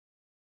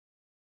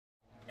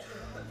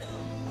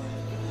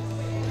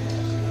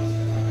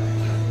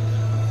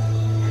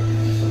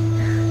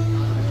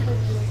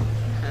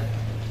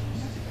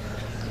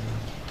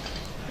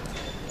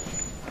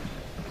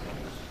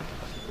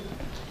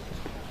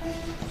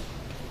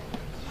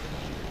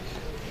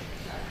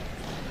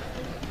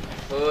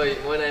Hi,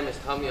 my name is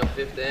Tommy, I'm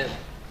 15.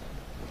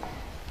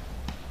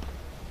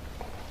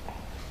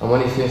 I'm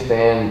only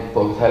 15,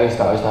 but tell you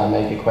starters that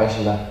make you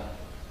question that.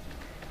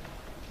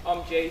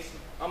 I'm Jason,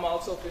 I'm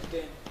also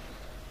 15.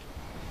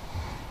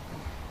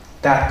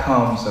 That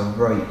comes a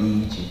right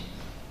easy.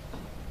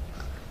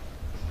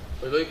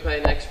 We like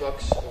playing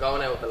Xbox and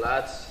going out with the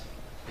lads.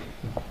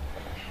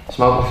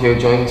 Smoke a few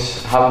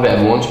joints, have a bit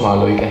of lunch more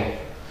like it.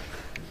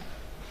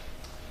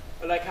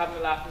 I like having a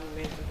laugh with my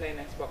mates and playing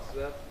Xbox as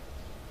well.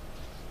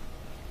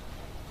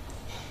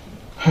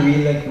 I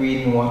really like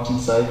reading and watching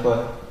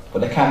sci-fi,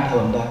 but I can't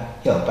tell him that.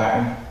 He'll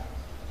batter me.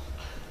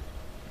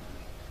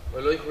 I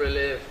like where I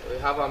live,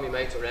 I have all my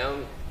mates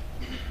around.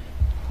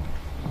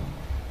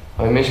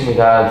 I miss my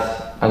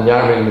dad, and they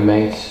aren't really my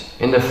mates.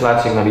 In the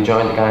flats, you can be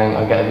joined the gang,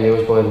 I get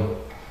abused by them.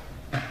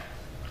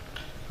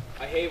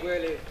 I hate where I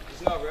live,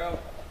 it's not around.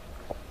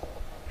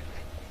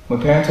 My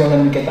parents won't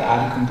let me get the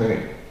attic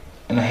converted,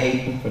 and I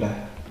hate them for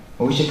that.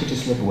 I wish I could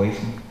just live away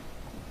from them.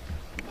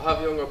 I have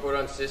a younger brother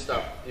and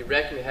sister. He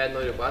wrecked my head and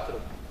I'd batter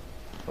them.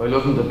 I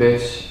love them to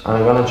bits, and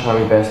I'm gonna try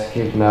my best to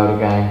keep them out of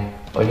the gang.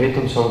 I hit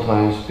them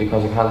sometimes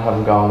because I can't have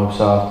them going up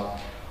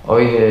soft.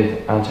 I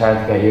did, and it's hard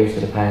to get used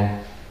to the pain.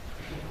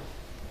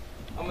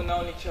 I'm an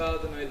only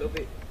child and I love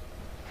it.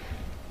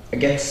 I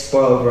get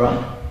spoiled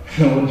rotten,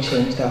 and I wouldn't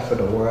change that for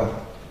the world.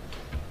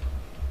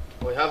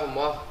 I have a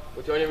mock,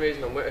 but the only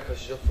reason I'm with her is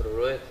because she's up for the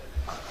ride.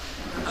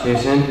 She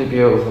is simply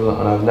beautiful,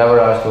 and I've never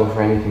asked her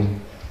for anything.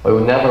 I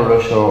would never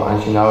rush her,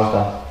 and she knows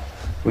that.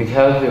 We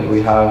tell people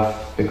we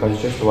have because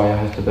it's just the way it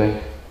has to be.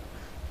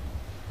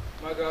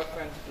 My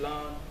girlfriend's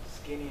blonde,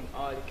 skinny and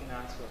all you can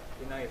ask for.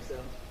 You know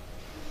yourself.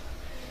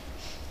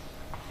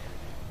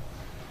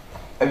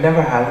 I've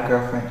never had a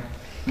girlfriend,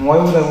 and why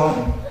would I want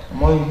one?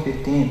 I'm only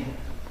 15,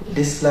 but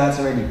this lad's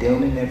already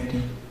doing it and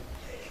everything.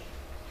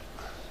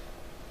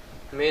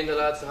 Me and the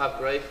lads that have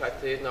great crack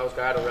teeth and those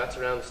guard rats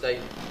around the state.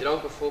 You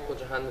don't give a fuck, but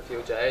you hand a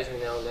few J's me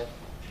now and then.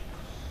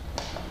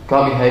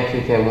 Got me head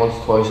kicked in once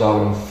or twice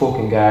over in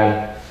fucking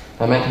garden.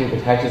 They're meant to be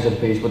protectors of the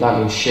peace, but that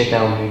means shit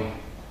down here.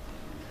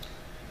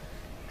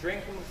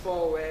 Drinking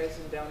 4 ways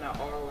and down at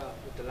Orwell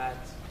with the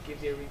lads.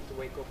 Gives you a reason to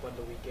wake up on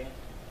the weekend.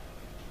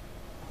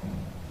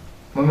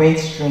 My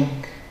mates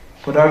drink,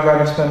 but I'd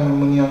rather spend my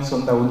money on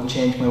something that wouldn't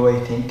change my way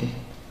of thinking.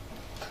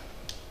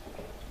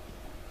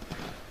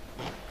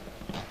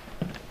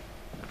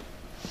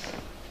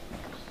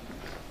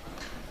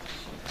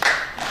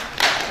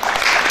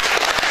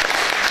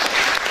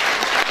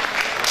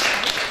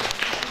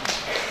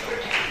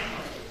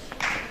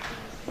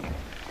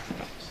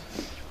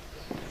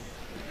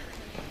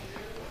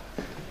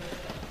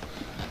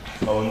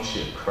 Oh, isn't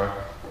she a crack?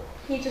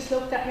 He just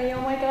looked at me,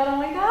 oh my god, oh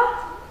my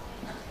god.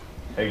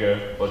 Hey girl,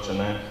 what's your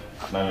name?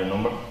 Name your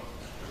number?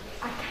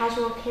 A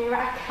casual, Kira,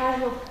 a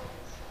casual.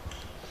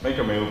 Make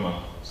her move,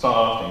 man. It's not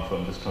often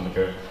from this kind of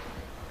girl.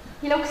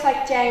 He looks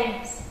like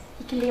James.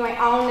 He can be my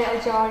own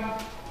little Jordan.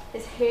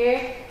 His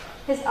hair,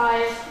 his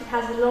eyes, he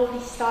has a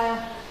lovely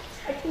style.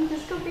 I think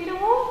this could be the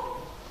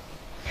one.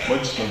 Might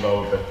just move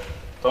over a bit.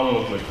 Don't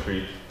look like a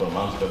creep, but a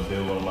man's got to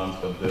do what a man's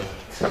got to do.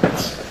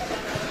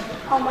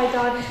 Oh my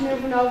god, he's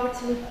moving over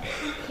to me.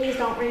 Please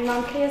don't ring,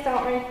 Mum, please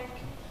don't ring.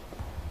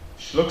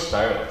 She looks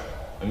startled.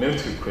 I moved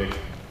too quick.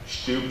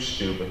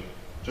 Stupid.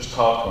 Just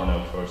talk to her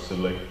now first, so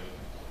like...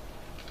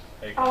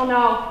 Hey. Oh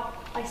no,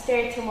 I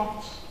stared too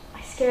much.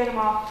 I scared him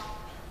off.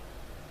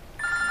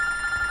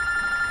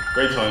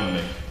 Great time,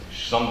 Nick.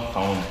 She's on the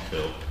phone,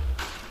 Phil.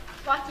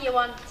 What do you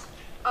want?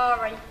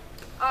 Alright.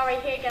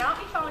 Alright, here, get out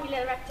my phone, you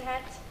little rector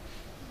head.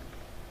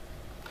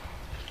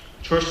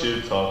 Trust you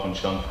to talk when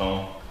she's on the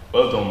phone.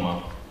 Well done,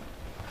 man.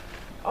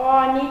 Oh,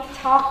 I need to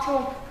talk to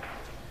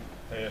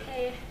him.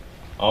 Hey.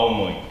 Oh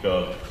my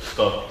god,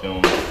 stop doing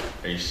it.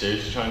 Are you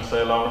seriously trying to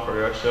stay longer for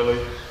your Shelley?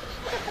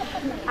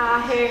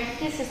 Here,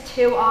 this is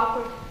too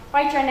awkward.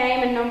 Write your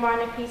name and number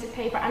on a piece of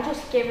paper and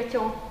just give it to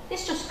him.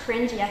 It's just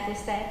cringy at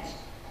this stage.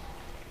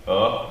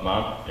 Oh,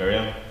 man, you're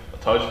in. I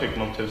told you to pick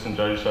them up tips and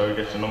Jerry show to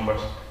get your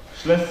numbers.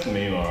 She listens to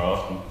me more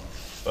often.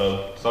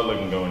 Well, it's not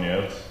looking going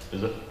out,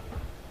 is it?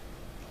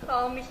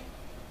 Call me.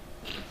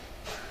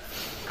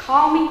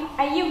 Call me?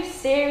 Are you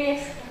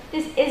serious?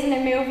 This isn't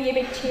a movie, you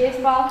big cheese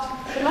ball.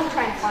 Good luck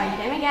trying to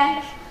find him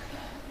again.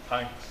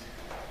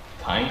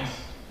 Thanks?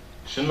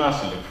 Shouldn't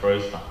ask you to look for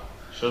us, man.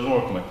 She doesn't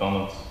work at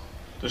McDonald's.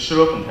 Just shut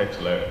up and text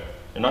her later.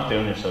 You're not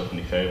doing yourself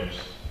any favours.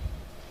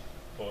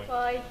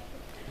 Bye.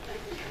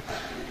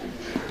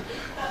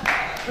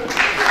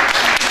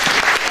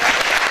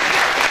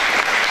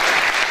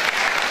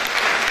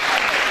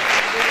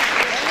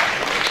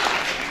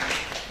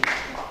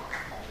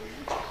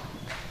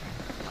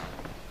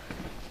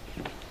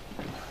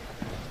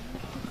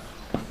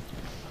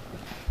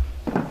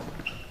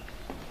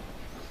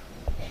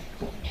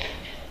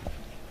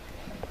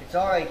 It's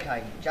alright,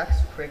 Kai.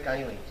 Jack's a prick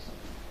anyways.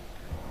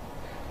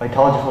 I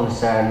told you from the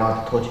start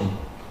not to touch him.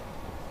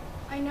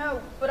 I know,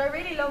 but I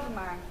really love him,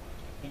 Aaron.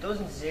 He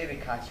doesn't deserve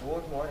it, Kat. You're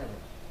worth more than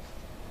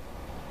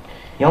it.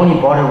 He only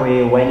bothered with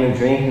you when you're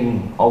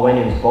drinking or when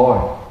he was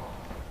bored.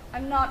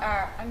 I'm not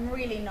R. I'm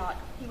really not.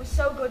 He was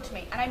so good to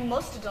me, and I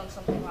must have done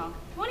something wrong.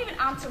 He won't even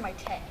answer my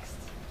texts.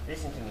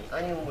 Listen to me.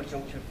 Anyone would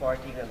jump too far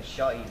to even have a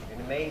shot at you. You're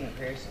an amazing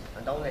person,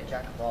 and don't let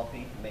Jack of all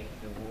people make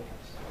you feel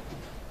worthless.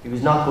 He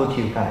was not good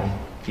to you, Patty.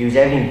 He was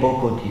everything but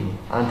good to you.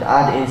 And to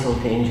add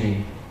insult to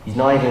injury, he's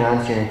not even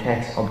answering your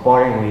texts or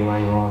bothering with you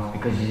anymore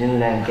because you didn't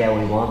let him get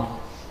what he wanted.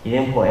 You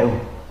didn't put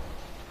out.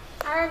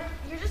 Aaron,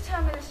 you're just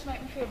telling me this to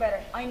make me feel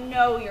better. I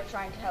know you're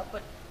trying to help,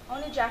 but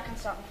only Jack can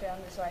stop me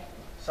feeling this way.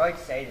 Sorry to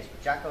say this,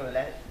 but Jack only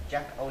left you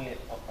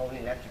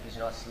because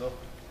you're not a slut.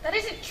 That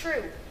isn't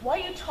true. Why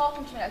are you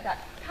talking to me like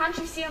that? Can't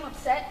you see I'm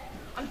upset?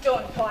 I'm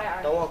done. Bye,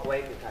 Aaron. Don't walk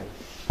away from me, Patty.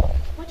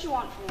 What do you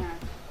want from me,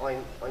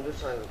 Aaron? I'm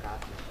just trying to look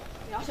after you.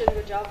 You're not doing a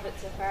good job of it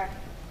so far.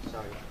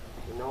 Sorry.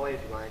 You know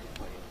I'd be minded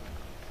for you.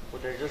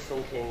 But there's just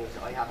some things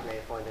I haven't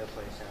made to find out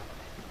for yourself.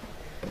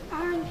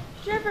 Aaron,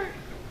 do you ever,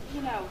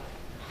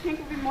 think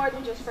we'd be more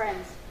than just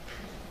friends?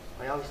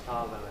 I always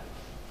thought about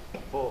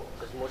it. But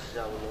as much as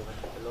I would love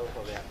it, I love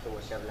probably have too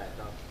much ever let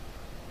go.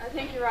 I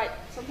think you're right.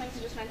 Some things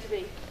are just meant to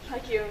be.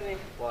 Like you and me.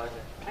 What is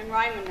it? I'm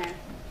rhyming now.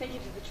 I think you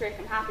did the trick.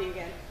 I'm happy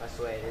again. That's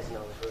the way it is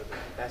now, it's really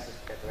best is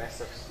to get the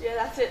rest of us. Yeah,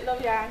 that's it.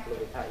 Love you, Aaron. Love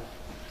you, Patty.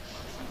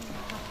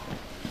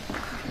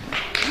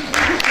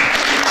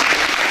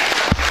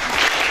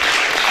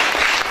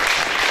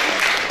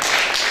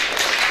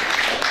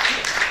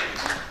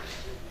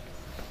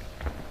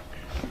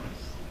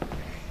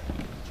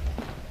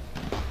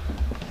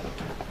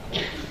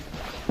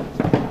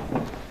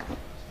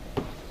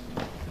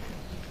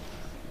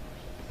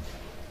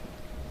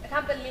 I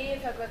can't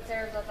believe how good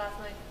Sarah was last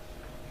night.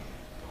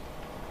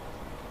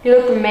 You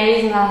looked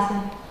amazing last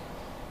night.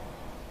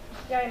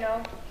 Yeah, I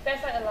know.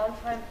 Best night in a long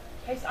time.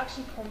 Place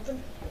actually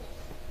pumping.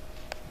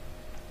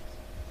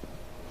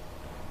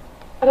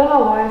 I don't know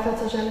why I felt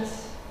so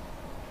jealous.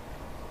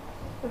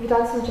 Have you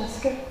danced with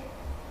Jessica?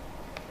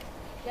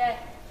 Yeah,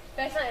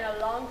 best night in a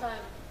long time.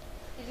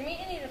 Did you meet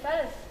any of the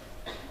fellas?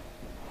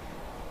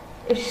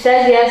 If she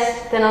says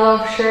yes, then I'll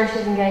know for sure she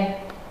isn't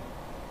gay.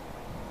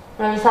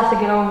 And I'll just have to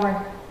get over it.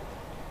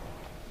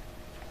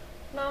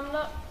 No, I'm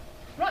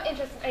not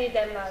interested in any of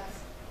them lads.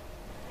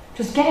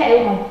 Just get it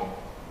out, man.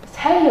 Just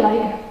tell you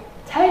like her.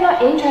 Tell you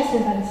not interested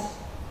in fellas.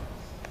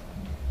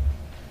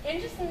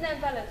 Interested in them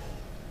fellas?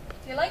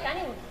 Do you like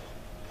anyone?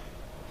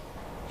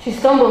 She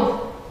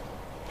stumbled.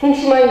 Think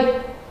she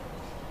might?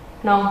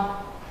 No.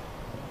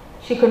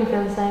 She couldn't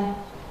feel the same.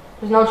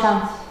 There's no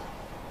chance.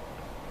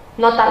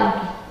 Not that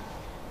lucky.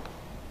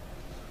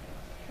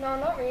 No,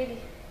 not really.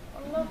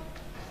 I'm not.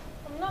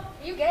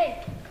 Are you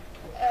gay?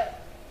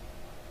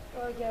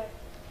 Well, yeah.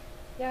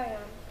 Yeah, I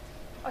am.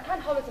 I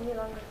can't hold it any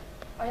longer.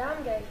 I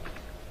am gay.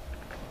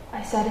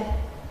 I said it.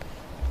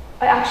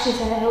 I actually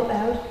said it out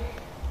loud.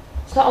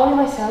 It's not only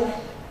myself,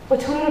 but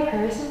to another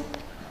person.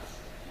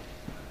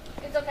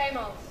 It's okay,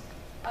 Moles.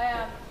 I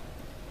am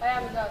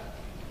as well.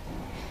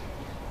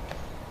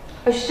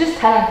 I should just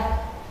tell her.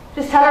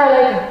 Just tell her I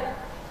like her.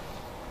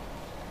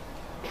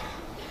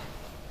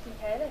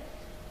 Michaela,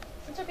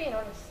 since you're being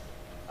honest,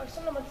 I have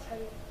something I want to tell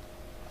you.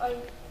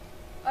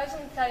 I have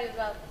something to tell you as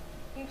well.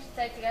 You should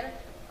say it together.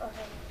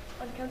 Okay.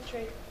 On the count of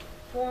 3.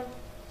 1,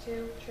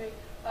 2, 3.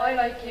 I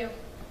like you.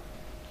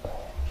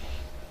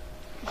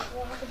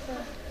 What happened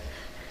then?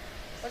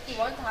 What do you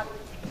want to happen?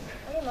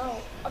 I don't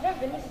know. I've never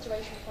been in a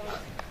situation before.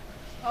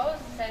 Suppose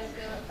the same as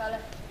good with a fella.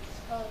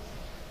 Suppose.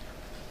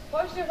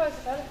 What would you do if I was a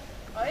fella?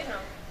 I don't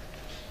know.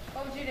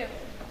 What would you do?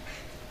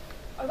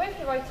 I wait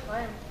for the right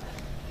time.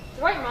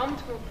 The right moment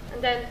to come.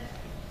 And then,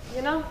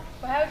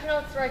 But how do you know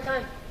it's the right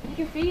time? You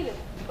can feel it.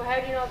 But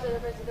how do you know if the other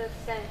person does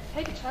the same?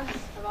 Take a chance.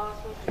 I've always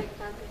wanted to take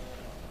chances.